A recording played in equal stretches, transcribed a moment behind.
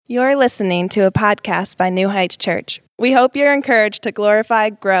You're listening to a podcast by New Heights Church. We hope you're encouraged to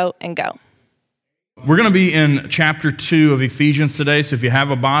glorify, grow, and go. We're going to be in chapter 2 of Ephesians today, so if you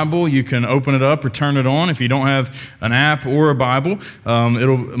have a Bible, you can open it up or turn it on. If you don't have an app or a Bible,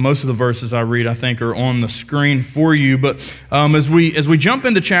 most of the verses I read, I think, are on the screen for you. But as we jump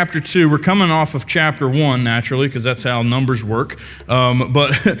into chapter 2, we're coming off of chapter 1, naturally, because that's how numbers work.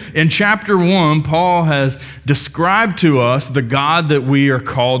 But in chapter 1, Paul has described to us the God that we are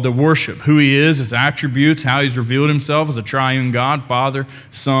called to worship, who he is, his attributes, how he's revealed himself as a triune God, Father,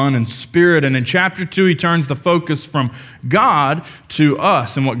 Son, and Spirit. And in chapter 2, he turns the focus from God to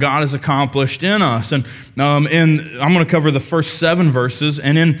us and what God has accomplished in us. And I'm going to cover the first 7 verses.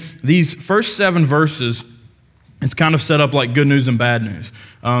 And in these first 7 verses, it's kind of set up like good news and bad news.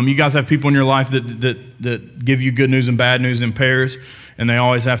 You guys have people in your life that give you good news and bad news in pairs, and they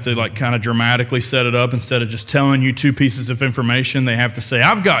always have to like kind of dramatically set it up. Instead of just telling you 2 pieces of information, they have to say,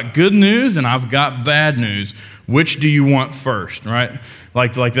 I've got good news and I've got bad news. Which do you want first, right?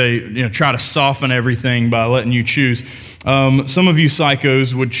 Like they try to soften everything by letting you choose. Some of you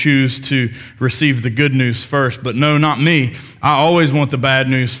psychos would choose to receive the good news first, but no, not me. I always want the bad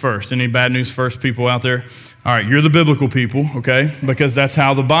news first. Any bad news first people out there? All right, you're the biblical people, okay? Because that's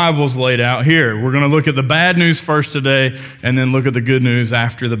how the Bible's laid out here. We're going to look at the bad news first today and then look at the good news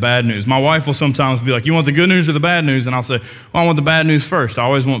after the bad news. My wife will sometimes be like, you want the good news or the bad news? And I'll say, well, I want the bad news first. I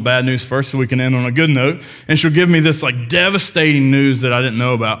always want bad news first so we can end on a good note. And she'll give me this like devastating news that I didn't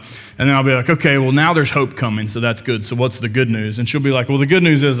know about. And then I'll be like, okay, well, now there's hope coming, so that's good. So what's the good news? And she'll be like, well, the good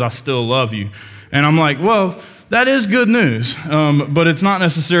news is I still love you. And I'm like, well, that is good news, but it's not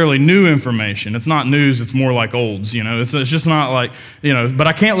necessarily new information. It's not news, it's more like olds, It's just not like, but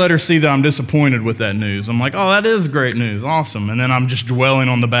I can't let her see that I'm disappointed with that news. I'm like, oh, that is great news, awesome. And then I'm just dwelling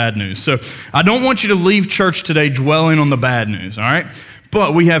on the bad news. So I don't want you to leave church today dwelling on the bad news, all right?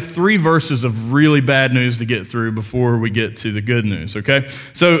 But we have 3 verses of really bad news to get through before we get to the good news, okay?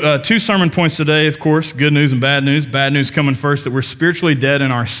 So 2 sermon points today, of course, good news and bad news. Bad news coming first, that we're spiritually dead in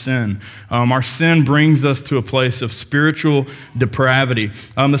our sin. Our sin brings us to a place of spiritual depravity.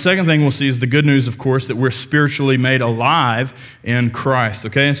 The second thing we'll see is the good news, of course, that we're spiritually made alive in Christ,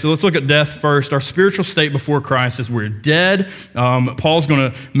 okay? And so let's look at death first. Our spiritual state before Christ is we're dead. Paul's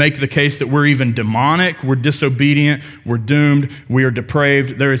going to make the case that we're even demonic, we're disobedient, we're doomed, we are depraved.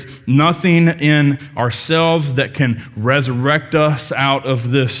 There is nothing in ourselves that can resurrect us out of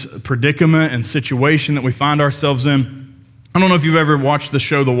this predicament and situation that we find ourselves in. I don't know if you've ever watched the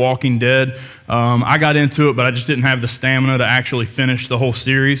show The Walking Dead. I got into it, but I just didn't have the stamina to actually finish the whole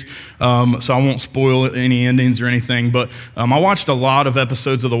series, so I won't spoil any endings or anything. But I watched a lot of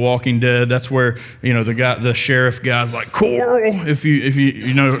episodes of The Walking Dead. That's where the sheriff guy's like Coral, if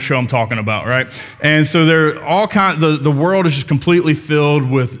you know what show I'm talking about, right? And so they're all kind. The world is just completely filled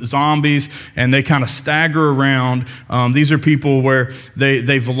with zombies, and they kind of stagger around. These are people where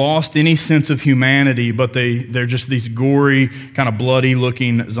they've lost any sense of humanity, but they're just these gory, kind of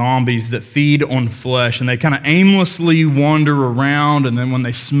bloody-looking zombies that feed on flesh, and they kind of aimlessly wander around, and then when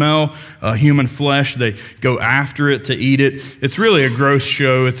they smell human flesh, they go after it to eat it. It's really a gross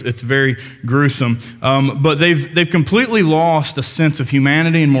show. It's very gruesome, but they've completely lost a sense of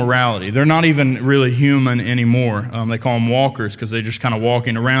humanity and morality. They're not even really human anymore. They call them walkers because they're just kind of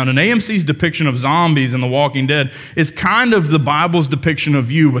walking around, and AMC's depiction of zombies in The Walking Dead is kind of the Bible's depiction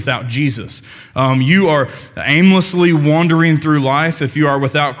of you without Jesus. You are aimlessly wandering through life. If you are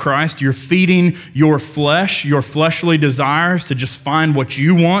without Christ, you're feeding your flesh, your fleshly desires to just find what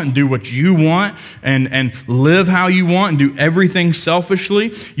you want and do what you want and live how you want and do everything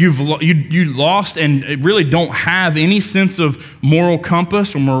selfishly. You lost and really don't have any sense of moral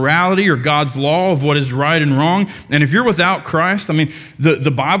compass or morality or God's law of what is right and wrong. And if you're without Christ,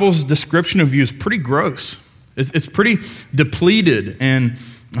 the Bible's description of you is pretty gross. It's pretty depleted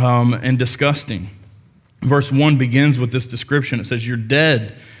and disgusting. Verse 1 begins with this description. It says, you're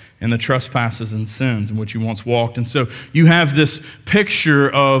dead in the trespasses and sins in which you once walked. And so you have this picture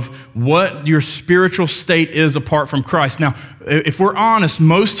of what your spiritual state is apart from Christ. Now, if we're honest,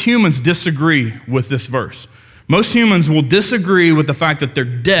 most humans disagree with this verse. Most humans will disagree with the fact that they're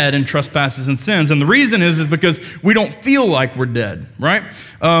dead in trespasses and sins. And the reason is because we don't feel like we're dead, right?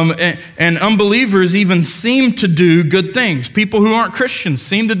 And unbelievers even seem to do good things. People who aren't Christians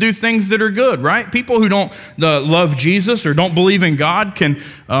seem to do things that are good, right? People who don't love Jesus or don't believe in God can,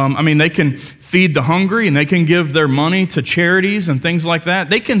 they can feed the hungry and they can give their money to charities and things like that.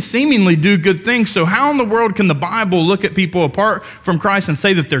 They can seemingly do good things. So how in the world can the Bible look at people apart from Christ and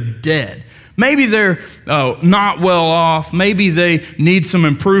say that they're dead? Maybe they're not well off. Maybe they need some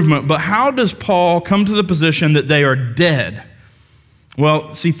improvement. But how does Paul come to the position that they are dead?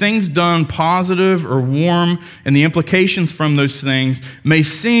 Well, see, things done positive or warm, and the implications from those things may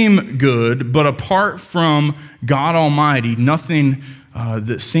seem good, but apart from God Almighty, nothing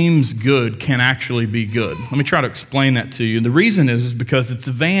that seems good can actually be good. Let me try to explain that to you. The reason is because it's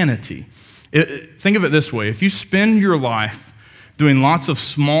vanity. Think of it this way. If you spend your life doing lots of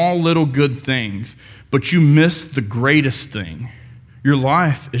small little good things, but you miss the greatest thing, your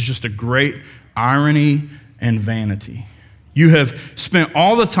life is just a great irony and vanity. You have spent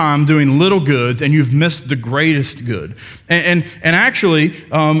all the time doing little goods, and you've missed the greatest good. And actually,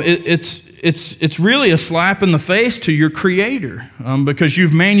 it's really a slap in the face to your Creator, because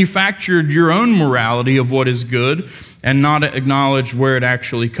you've manufactured your own morality of what is good and not acknowledged where it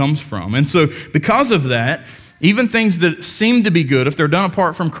actually comes from. And so, because of that, even things that seem to be good, if they're done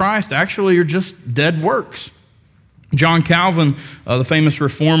apart from Christ, actually are just dead works. John Calvin, the famous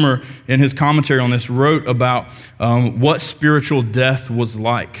reformer, in his commentary on this, wrote about what spiritual death was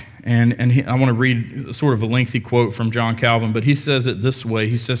like. And I want to read sort of a lengthy quote from John Calvin, but he says it this way.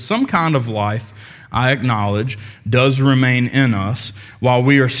 He says, "Some kind of life, I acknowledge, does remain in us while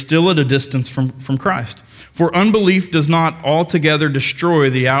we are still at a distance from Christ. For unbelief does not altogether destroy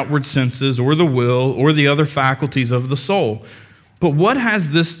the outward senses or the will or the other faculties of the soul. But what has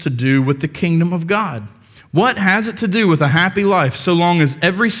this to do with the kingdom of God? What has it to do with a happy life so long as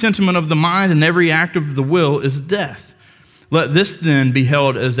every sentiment of the mind and every act of the will is death? Let this then be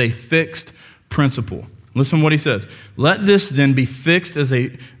held as a fixed principle." Listen to what he says. "Let this then be fixed as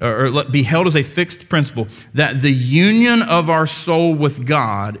be held as a fixed principle, that the union of our soul with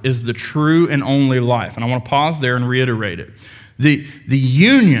God is the true and only life." And I want to pause there and reiterate it. The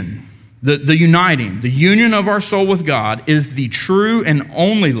union, the union of our soul with God is the true and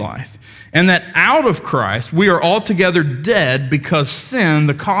only life. And that out of Christ, we are altogether dead because sin,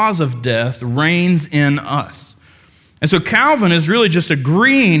 the cause of death, reigns in us. And so Calvin is really just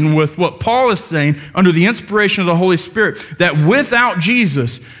agreeing with what Paul is saying under the inspiration of the Holy Spirit, that without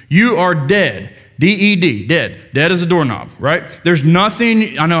Jesus, you are dead. D-E-D, dead. Dead as a doorknob, right? There's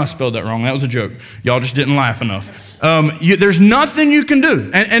nothing, I know I spelled that wrong. That was a joke. Y'all just didn't laugh enough. There's nothing you can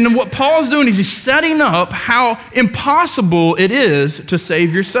do. And what Paul's doing is he's setting up how impossible it is to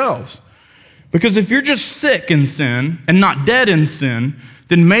save yourselves. Because if you're just sick in sin and not dead in sin,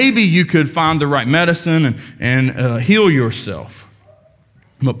 then maybe you could find the right medicine and heal yourself.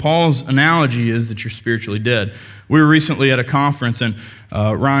 But Paul's analogy is that you're spiritually dead. We were recently at a conference, and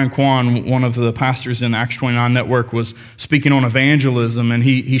Ryan Kwan, one of the pastors in the Acts 29 Network, was speaking on evangelism, and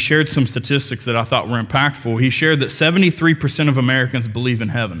he shared some statistics that I thought were impactful. He shared that 73% of Americans believe in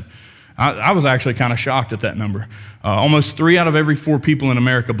heaven. I was actually kind of shocked at that number. Almost 3 out of every 4 people in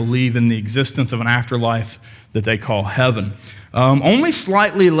America believe in the existence of an afterlife that they call heaven. Only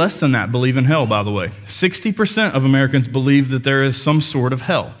slightly less than that believe in hell, by the way. 60% of Americans believe that there is some sort of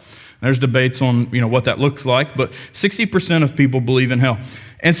hell. There's debates on what that looks like, but 60% of people believe in hell.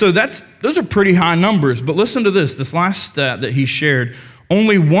 And so those are pretty high numbers. But listen to this last stat that he shared,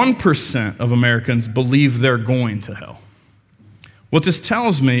 only 1% of Americans believe they're going to hell. What this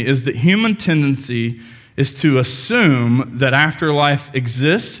tells me is that human tendency is to assume that afterlife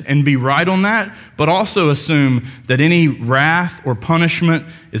exists and be right on that, but also assume that any wrath or punishment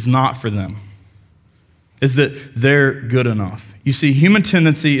is not for them, is that they're good enough. You see, human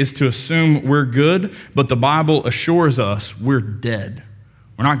tendency is to assume we're good, but the Bible assures us we're dead.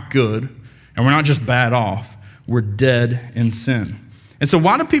 We're not good, and we're not just bad off. We're dead in sin. And so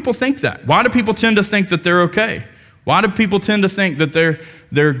why do people think that? Why do people tend to think that they're okay? Why do people tend to think that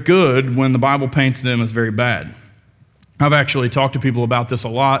they're good when the Bible paints them as very bad? I've actually talked to people about this a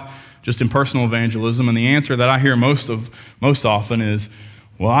lot, just in personal evangelism, and the answer that I hear most often is,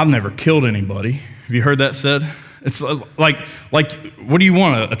 "Well, I've never killed anybody." Have you heard that said? It's like, what do you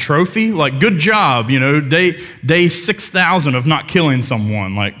want, a trophy? Like, good job, day 6,000 of not killing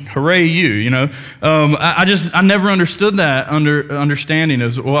someone. Like, hooray you, I never understood that understanding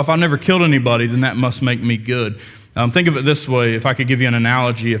is, well, if I never killed anybody, then that must make me good. Think of it this way, if I could give you an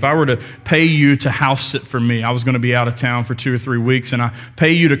analogy. If I were to pay you to house sit for me, I was going to be out of town for 2 or 3 weeks, and I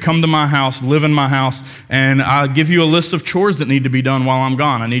pay you to come to my house, live in my house, and I give you a list of chores that need to be done while I'm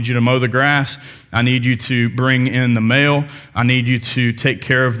gone. I need you to mow the grass. I need you to bring in the mail. I need you to take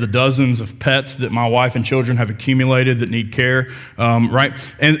care of the dozens of pets that my wife and children have accumulated that need care, right?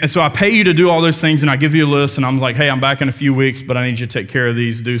 And so I pay you to do all those things, and I give you a list, and I'm like, hey, I'm back in a few weeks, but I need you to take care of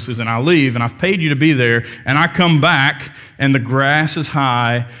these deuces, and I leave, and I've paid you to be there, and I come back, and the grass is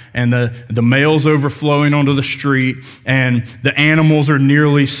high, and the mail's overflowing onto the street, and the animals are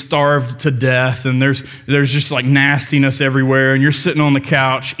nearly starved to death, and there's just like nastiness everywhere, and you're sitting on the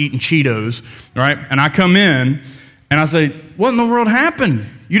couch eating Cheetos, right? And I come in, And I say, what in the world happened?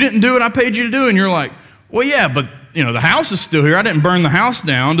 You didn't do what I paid you to do. And you're like, well, yeah, but the house is still here. I didn't burn the house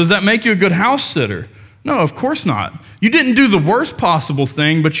down. Does that make you a good house sitter? No, of course not. You didn't do the worst possible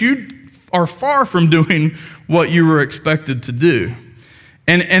thing, but you are far from doing what you were expected to do.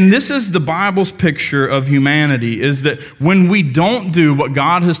 And this is the Bible's picture of humanity, is that when we don't do what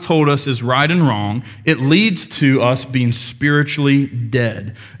God has told us is right and wrong, it leads to us being spiritually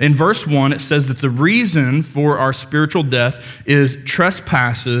dead. In verse 1, it says that the reason for our spiritual death is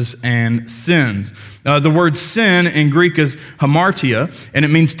trespasses and sins. The word sin in Greek is hamartia, and it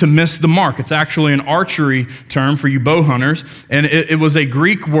means to miss the mark. It's actually an archery term for you bow hunters, and it was a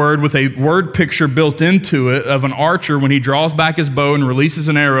Greek word with a word picture built into it of an archer when he draws back his bow and releases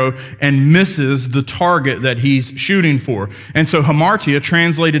an arrow and misses the target that he's shooting for. And so hamartia,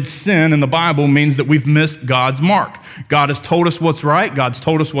 translated sin in the Bible, means that we've missed God's mark. God has told us what's right, God's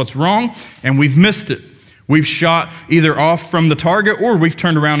told us what's wrong, and we've missed it. We've shot either off from the target or we've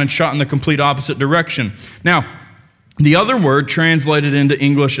turned around and shot in the complete opposite direction. Now, the other word translated into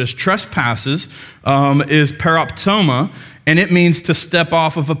English as trespasses is paroptoma, and it means to step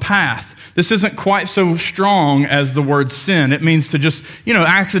off of a path. This isn't quite so strong as the word sin. It means to just,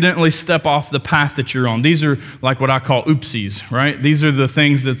 accidentally step off the path that you're on. These are like what I call oopsies, right? These are the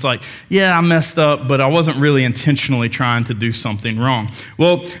things that's like, yeah, I messed up, but I wasn't really intentionally trying to do something wrong.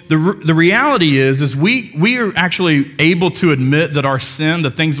 Well, the reality is we are actually able to admit that our sin,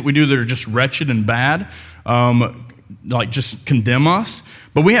 the things that we do that are just wretched and bad, just condemn us.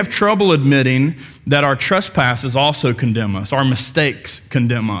 But we have trouble admitting that our trespasses also condemn us. Our mistakes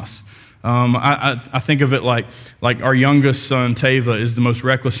condemn us. I think of it like our youngest son, Tava, is the most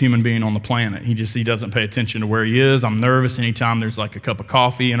reckless human being on the planet. He doesn't pay attention to where he is. I'm nervous anytime there's like a cup of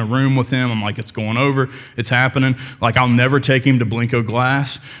coffee in a room with him. I'm like, it's going over. It's happening. Like, I'll never take him to Blinko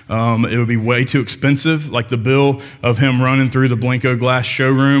Glass. It would be way too expensive. Like, the bill of him running through the Blinko Glass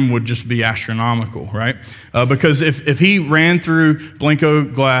showroom would just be astronomical, right? Because if he ran through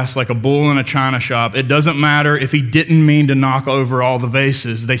Blinko Glass like a bull in a china shop, it doesn't matter if he didn't mean to knock over all the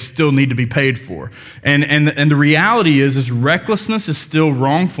vases. They still need to be paid for. And the reality is recklessness is still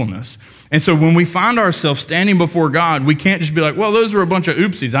wrongfulness. And so when we find ourselves standing before God, we can't just be like, well, those were a bunch of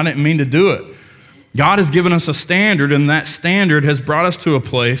oopsies. I didn't mean to do it. God has given us a standard, and that standard has brought us to a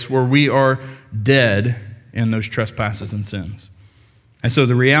place where we are dead in those trespasses and sins. And so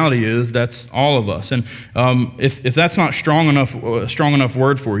the reality is that's all of us. And if that's not strong enough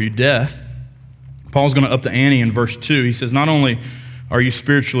word for you, death, Paul's going to up the ante in verse 2. He says, not only are you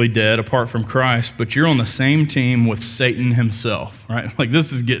spiritually dead apart from Christ, but you're on the same team with Satan himself, right? Like,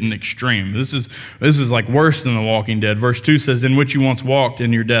 this is getting extreme. This is like worse than The Walking Dead. Verse 2 says, in which you once walked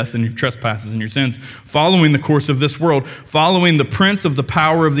in your death and your trespasses and your sins, following the course of this world, following the prince of the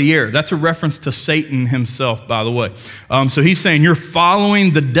power of the air. That's a reference to Satan himself, by the way. So he's saying you're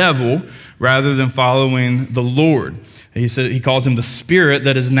following the devil rather than following the Lord. He calls him the spirit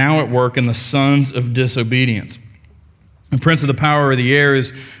that is now at work in the sons of disobedience. The prince of the power of the air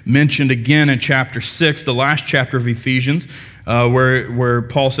is mentioned again in chapter 6, the last chapter of Ephesians, where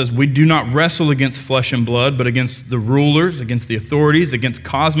Paul says, we do not wrestle against flesh and blood, but against the rulers, against the authorities, against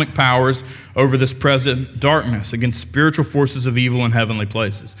cosmic powers over this present darkness, against spiritual forces of evil in heavenly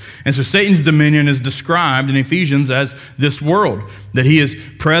places. And so Satan's dominion is described in Ephesians as this world, that he is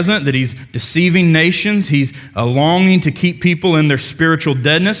present, that he's deceiving nations, he's longing to keep people in their spiritual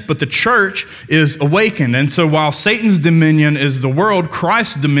deadness, but the church is awakened. And so while Satan's dominion is the world,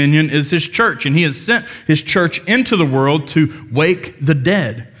 Christ's dominion is his church, and he has sent his church into the world to wake the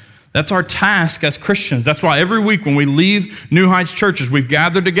dead. That's our task as Christians. That's why every week when we leave New Heights churches, we've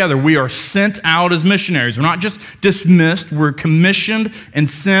gathered together. We are sent out as missionaries. We're not just dismissed. We're commissioned and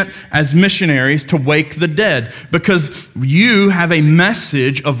sent as missionaries to wake the dead, because you have a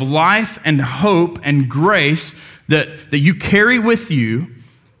message of life and hope and grace that you carry with you,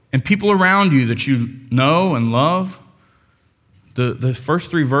 and people around you that you know and love. The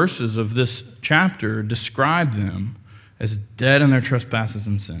first 3 verses of this chapter describe them as dead in their trespasses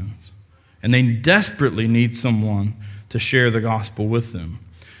and sins. And they desperately need someone to share the gospel with them.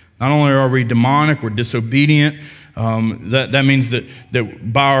 Not only are we demonic, we're disobedient. That means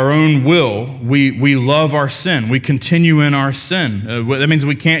that by our own will, we love our sin. We continue in our sin. That means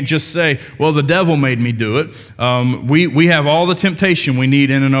we can't just say, well, the devil made me do it. We have all the temptation we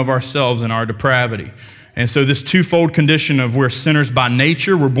need in and of ourselves in our depravity. And so this twofold condition of we're sinners by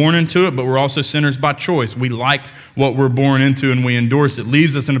nature, we're born into it, but we're also sinners by choice. We like what we're born into and we endorse it.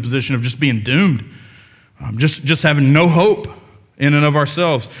 Leaves us in a position of just being doomed, just having no hope in and of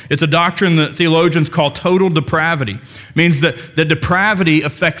ourselves. It's a doctrine that theologians call total depravity. It means that depravity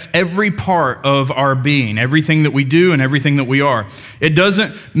affects every part of our being, everything that we do and everything that we are. It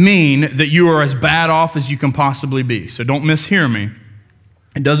doesn't mean that you are as bad off as you can possibly be. So don't mishear me.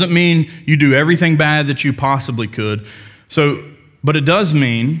 It doesn't mean you do everything bad that you possibly could. But it does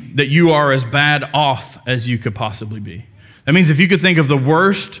mean that you are as bad off as you could possibly be. That means if you could think of the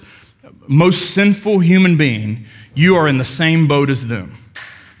worst, most sinful human being, you are in the same boat as them.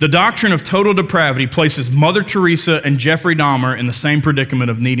 The doctrine of total depravity places Mother Teresa and Jeffrey Dahmer in the same predicament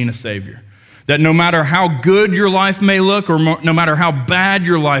of needing a Savior. That no matter how good your life may look or no matter how bad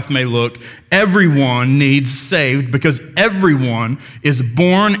your life may look, everyone needs saved because everyone is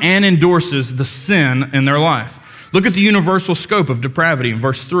born and endorses the sin in their life. Look at the universal scope of depravity in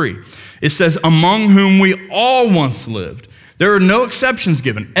verse 3. It says, among whom we all once lived. There are no exceptions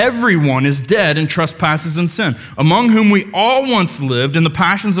given. Everyone is dead in trespasses and sin, among whom we all once lived in the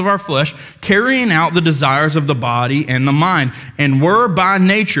passions of our flesh, carrying out the desires of the body and the mind, and were by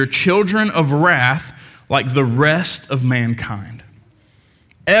nature children of wrath like the rest of mankind.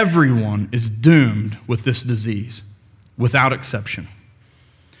 Everyone is doomed with this disease, without exception.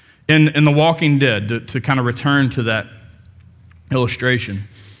 In The Walking Dead, to kind of return to that illustration,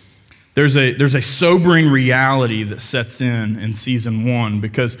 there's a sobering reality that sets in season 1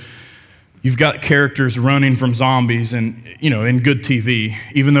 because you've got characters running from zombies and, in good TV,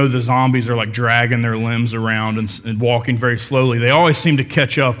 even though the zombies are like dragging their limbs around and walking very slowly, they always seem to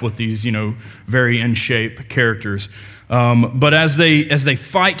catch up with these, very in shape characters. But as they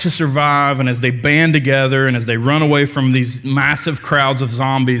fight to survive and as they band together and as they run away from these massive crowds of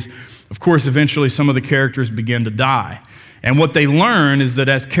zombies, of course, eventually some of the characters begin to die. And what they learn is that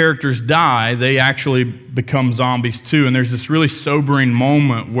as characters die, they actually become zombies too. And there's this really sobering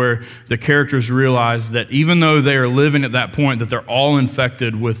moment where the characters realize that even though they are living at that point, that they're all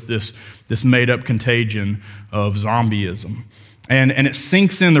infected with this made-up contagion of zombieism. And it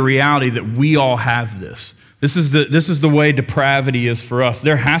sinks in the reality that we all have this. This is the way depravity is for us.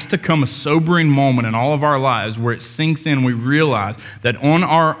 There has to come a sobering moment in all of our lives where it sinks in and we realize that on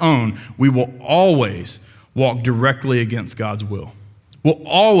our own, we will always walk directly against God's will. We'll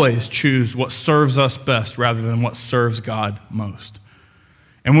always choose what serves us best rather than what serves God most.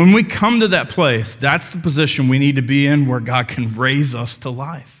 And when we come to that place, that's the position we need to be in where God can raise us to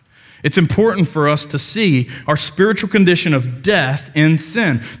life. It's important for us to see our spiritual condition of death in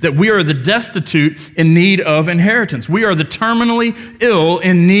sin, that we are the destitute in need of inheritance. We are the terminally ill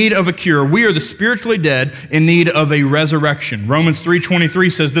in need of a cure. We are the spiritually dead in need of a resurrection. Romans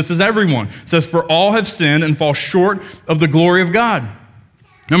 3:23 says this is everyone. It says, for all have sinned and fall short of the glory of God.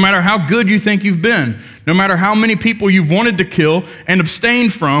 No matter how good you think you've been, no matter how many people you've wanted to kill and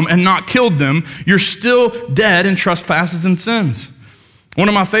abstained from and not killed them, you're still dead in trespasses and sins. One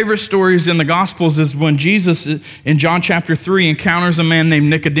of my favorite stories in the Gospels is when Jesus, in John chapter 3, encounters a man named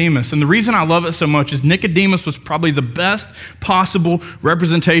Nicodemus. And the reason I love it so much is Nicodemus was probably the best possible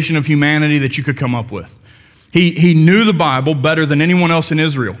representation of humanity that you could come up with. He knew the Bible better than anyone else in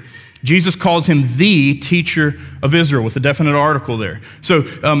Israel. Jesus calls him the teacher of Israel with a definite article there. So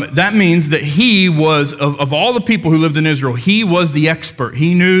that means that he was, of all the people who lived in Israel, he was the expert.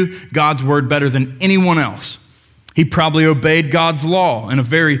 He knew God's word better than anyone else. He probably obeyed God's law in a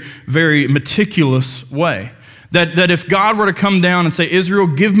very, very meticulous way. That if God were to come down and say, Israel,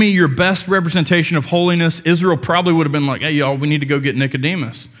 give me your best representation of holiness, Israel probably would have been like, hey, y'all, we need to go get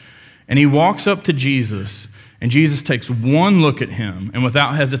Nicodemus. And he walks up to Jesus, and Jesus takes one look at him and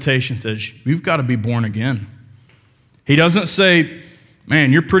without hesitation says, you've got to be born again. He doesn't say,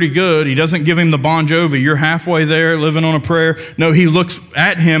 man, you're pretty good. He doesn't give him the Bon Jovi, you're halfway there living on a prayer. No, he looks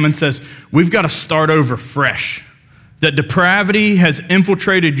at him and says, we've got to start over fresh. That depravity has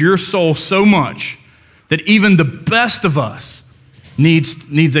infiltrated your soul so much that even the best of us needs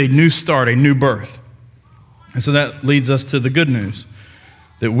a new start, a new birth. And so that leads us to the good news,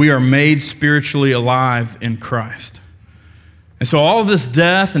 that we are made spiritually alive in Christ. And so all of this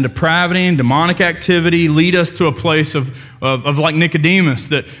death and depravity and demonic activity lead us to a place of like Nicodemus,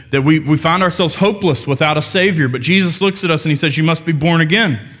 that we find ourselves hopeless without a Savior. But Jesus looks at us and he says, you must be born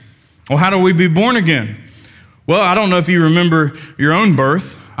again. Well, how do we be born again? Well, I don't know if you remember your own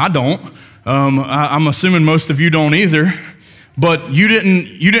birth. I don't. I'm assuming most of you don't either. But you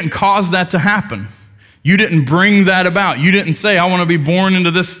didn't cause that to happen. You didn't bring that about. You didn't say, I want to be born into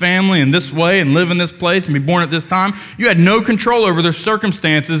this family in this way and live in this place and be born at this time. You had no control over their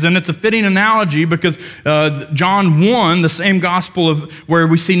circumstances, and it's a fitting analogy because John 1, the same gospel of where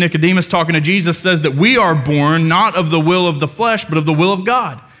we see Nicodemus talking to Jesus, says that we are born not of the will of the flesh, but of the will of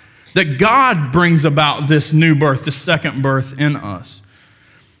God. that God brings about this new birth, this second birth in us.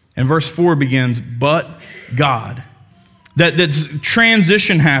 And verse 4 begins, but God. That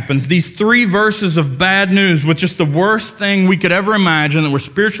transition happens. These 3 verses of bad news with just the worst thing we could ever imagine, that we're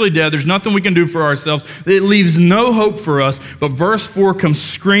spiritually dead, there's nothing we can do for ourselves. It leaves no hope for us, but verse 4 comes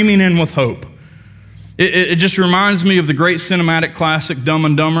screaming in with hope. It just reminds me of the great cinematic classic Dumb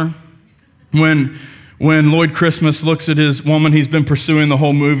and Dumber, when Lloyd Christmas looks at his woman he's been pursuing the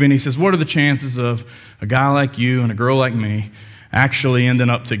whole movie, and he says, what are the chances of a guy like you and a girl like me actually ending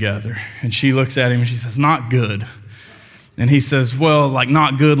up together? And she looks at him and she says, not good. And he says, well, like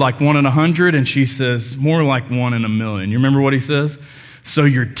not good, like 1 in 100. And she says, more like 1 in a million. You remember what he says? So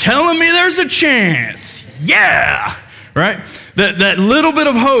you're telling me there's a chance? Yeah, right? That little bit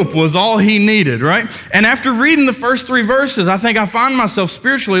of hope was all he needed, right? And after reading the first 3 verses, I think I find myself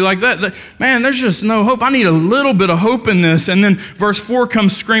spiritually like that. Man, there's just no hope. I need a little bit of hope in this. And then verse 4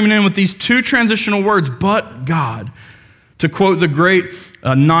 comes screaming in with these 2 transitional words, but God. To quote the great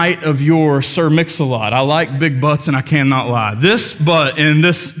knight of yore, Sir Mix-a-Lot, I like big butts and I cannot lie. This but in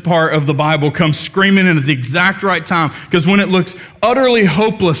this part of the Bible comes screaming in at the exact right time, because when it looks utterly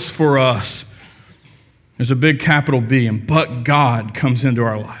hopeless for us, there's a big capital B, and but God comes into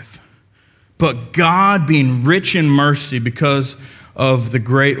our life. But God, being rich in mercy because of the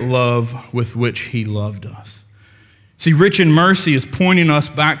great love with which he loved us. See, rich in mercy is pointing us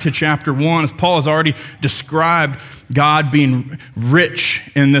back to chapter 1, as Paul has already described God being rich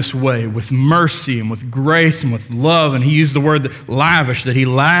in this way, with mercy and with grace and with love. And he used the word lavish, that he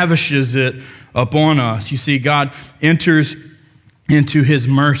lavishes it upon us. You see, God enters into his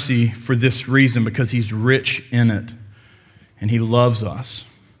mercy for this reason, because he's rich in it and he loves us.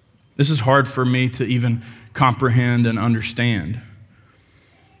 This is hard for me to even comprehend and understand.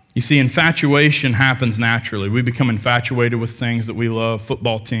 You see, infatuation happens naturally. We become infatuated with things that we love,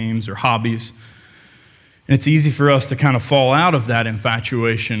 football teams or hobbies. And it's easy for us to kind of fall out of that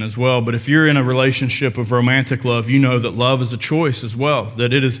infatuation as well. But if you're in a relationship of romantic love, you know that love is a choice as well,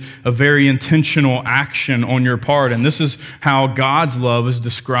 that it is a very intentional action on your part. And this is how God's love is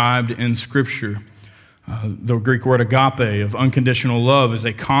described in Scripture. The Greek word agape, of unconditional love, is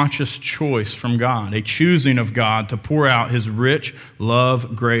a conscious choice from God, a choosing of God to pour out his rich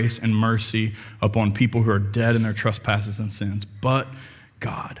love, grace, and mercy upon people who are dead in their trespasses and sins. But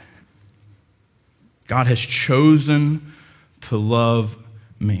God has chosen to love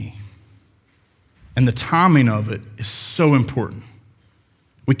me. And the timing of it is so important.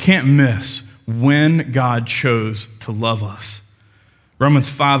 We can't miss when God chose to love us. Romans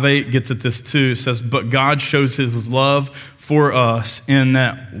 5:8 gets at this too. It says, but God shows his love for us in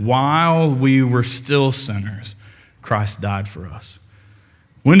that while we were still sinners, Christ died for us.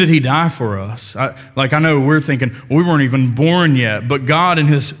 When did he die for us? I know we're thinking, well, we weren't even born yet, but God in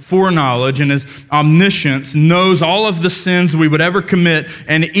his foreknowledge and his omniscience knows all of the sins we would ever commit,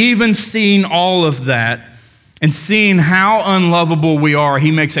 and even seeing all of that, and seeing how unlovable we are,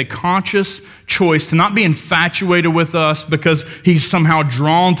 he makes a conscious choice to not be infatuated with us because he's somehow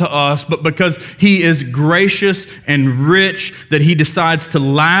drawn to us, but because he is gracious and rich, that he decides to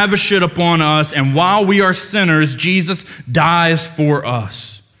lavish it upon us. And while we are sinners, Jesus dies for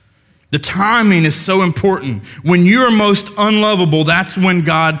us. The timing is so important. When you are most unlovable, that's when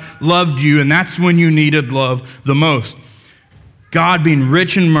God loved you, and that's when you needed love the most. God being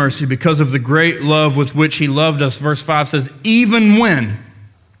rich in mercy because of the great love with which he loved us. Verse 5 says, even when,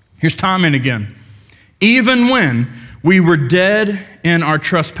 here's timing again, even when we were dead in our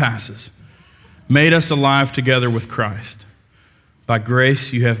trespasses, made us alive together with Christ. By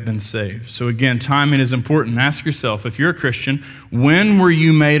grace you have been saved. So again, timing is important. Ask yourself, if you're a Christian, when were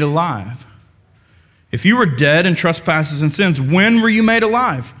you made alive? If you were dead in trespasses and sins, when were you made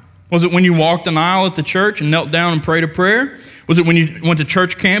alive? Was it when you walked an aisle at the church and knelt down and prayed a prayer? Was it when you went to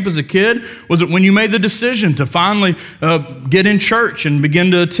church camp as a kid? Was it when you made the decision to finally get in church and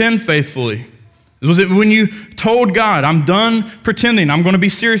begin to attend faithfully? Was it when you told God, I'm done pretending, I'm going to be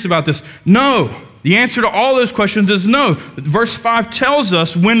serious about this? No. The answer to all those questions is no. Verse 5 tells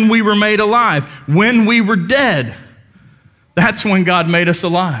us when we were made alive, when we were dead. That's when God made us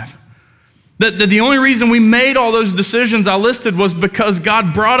alive. That the only reason we made all those decisions I listed was because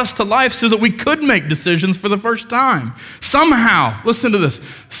God brought us to life so that we could make decisions for the first time. Somehow, listen to this,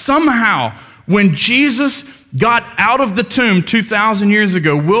 somehow when Jesus got out of the tomb 2,000 years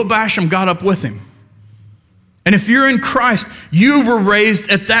ago, Will Basham got up with him. And if you're in Christ, you were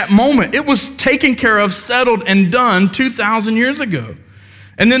raised at that moment. It was taken care of, settled, and done 2,000 years ago.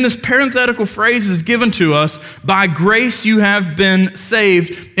 And then this parenthetical phrase is given to us, by grace you have been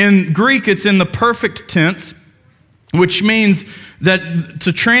saved. In Greek, it's in the perfect tense. which means that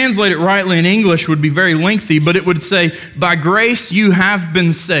to translate it rightly in English would be very lengthy, but it would say, by grace you have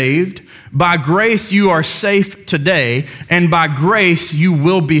been saved, by grace you are safe today, and by grace you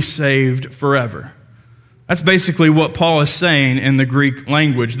will be saved forever. That's basically what Paul is saying in the Greek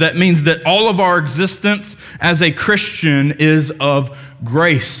language. That means that all of our existence as a Christian is of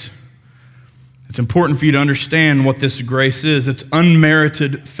grace. It's important for you to understand what this grace is. It's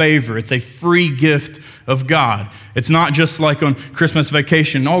unmerited favor. It's a free gift of God. It's not just like on Christmas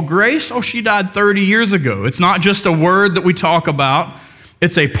vacation, oh, grace? Oh, she died 30 years ago. It's not just a word that we talk about.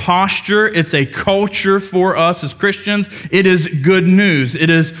 It's a posture. It's a culture for us as Christians. It is good news. It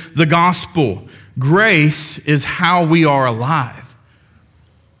is the gospel. Grace is how we are alive.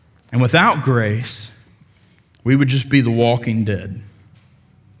 And without grace, we would just be the walking dead.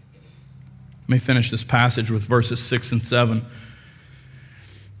 Let me finish this passage with verses 6 and 7.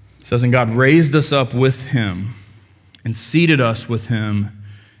 It says, and God raised us up with him and seated us with him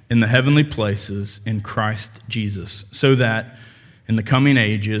in the heavenly places in Christ Jesus, so that in the coming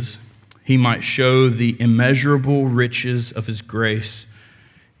ages he might show the immeasurable riches of his grace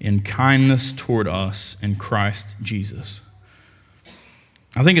in kindness toward us in Christ Jesus.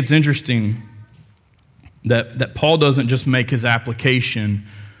 I think it's interesting that Paul doesn't just make his application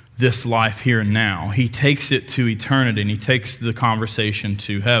this life here and now. He takes it to eternity, and he takes the conversation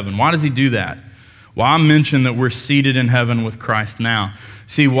to heaven. Why does he do that? Well, I mentioned that we're seated in heaven with Christ now.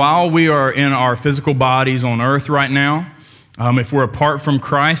 See, while we are in our physical bodies on earth right now, if we're apart from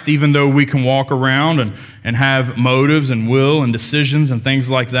Christ, even though we can walk around and have motives and will and decisions and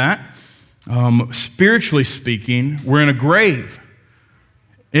things like that, spiritually speaking, we're in a grave,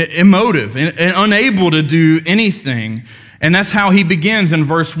 emotive, and unable to do anything. And that's how he begins in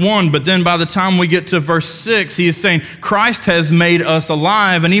verse 1. But then by the time we get to verse 6, he is saying, Christ has made us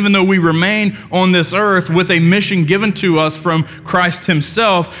alive. And even though we remain on this earth with a mission given to us from Christ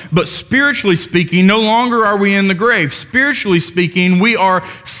himself, but spiritually speaking, no longer are we in the grave. Spiritually speaking, we are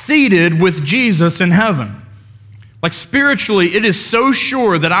seated with Jesus in heaven. Like spiritually, it is so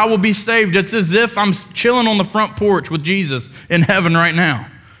sure that I will be saved. It's as if I'm chilling on the front porch with Jesus in heaven right now.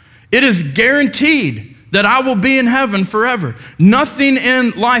 It is guaranteed that I will be in heaven forever. Nothing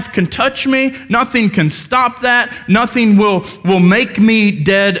in life can touch me. Nothing can stop that. Nothing will make me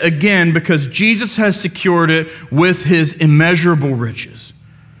dead again, because Jesus has secured it with his immeasurable riches.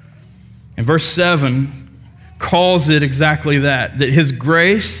 And verse 7 calls it exactly that his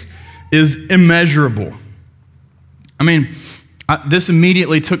grace is immeasurable. I mean, this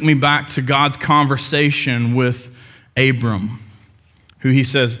immediately took me back to God's conversation with Abram, who he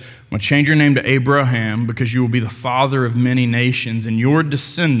says, I'm going to change your name to Abraham because you will be the father of many nations, and your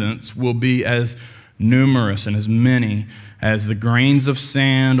descendants will be as numerous and as many as the grains of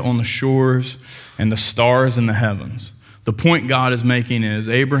sand on the shores and the stars in the heavens. The point God is making is,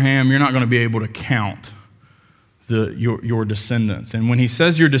 Abraham, you're not going to be able to count your descendants. And when he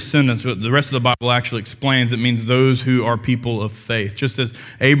says your descendants, the rest of the Bible actually explains it means those who are people of faith. Just as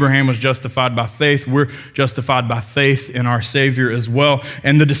Abraham was justified by faith, we're justified by faith in our Savior as well.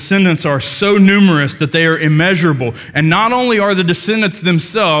 And the descendants are so numerous that they are immeasurable. And not only are the descendants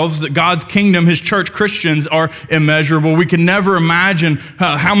themselves, that God's kingdom, his church Christians, are immeasurable. We can never imagine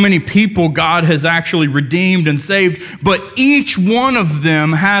how many people God has actually redeemed and saved, but each one of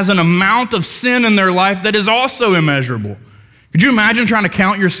them has an amount of sin in their life that is also immeasurable. Could you imagine trying to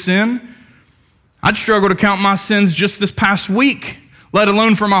count your sin? I'd struggle to count my sins just this past week, let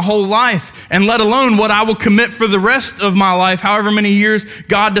alone for my whole life, and let alone what I will commit for the rest of my life, however many years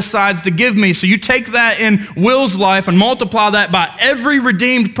God decides to give me. So you take that in Will's life and multiply that by every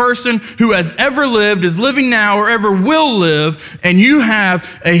redeemed person who has ever lived, is living now, or ever will live, and you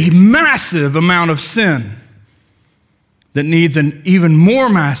have a massive amount of sin that needs an even more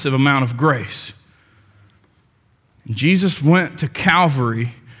massive amount of grace. And Jesus went to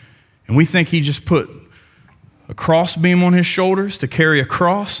Calvary, and we think he just put a crossbeam on his shoulders to carry a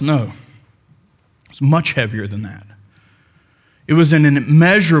cross. No, it's much heavier than that. It was an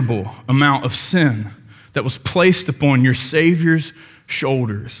immeasurable amount of sin that was placed upon your Savior's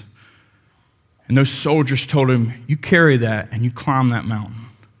shoulders. And those soldiers told him, you carry that and you climb that mountain.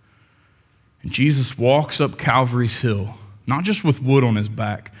 And Jesus walks up Calvary's hill, not just with wood on his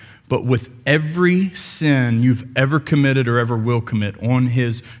back, but with every sin you've ever committed or ever will commit on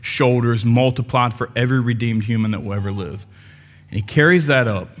his shoulders, multiplied for every redeemed human that will ever live. And he carries that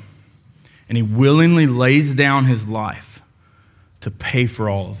up, and he willingly lays down his life to pay for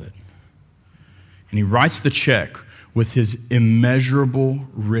all of it. And he writes the check with his immeasurable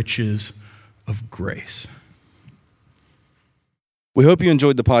riches of grace. We hope you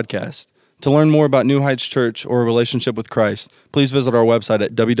enjoyed the podcast. To learn more about New Heights Church or a relationship with Christ, please visit our website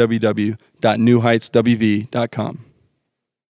at www.newheightswv.com.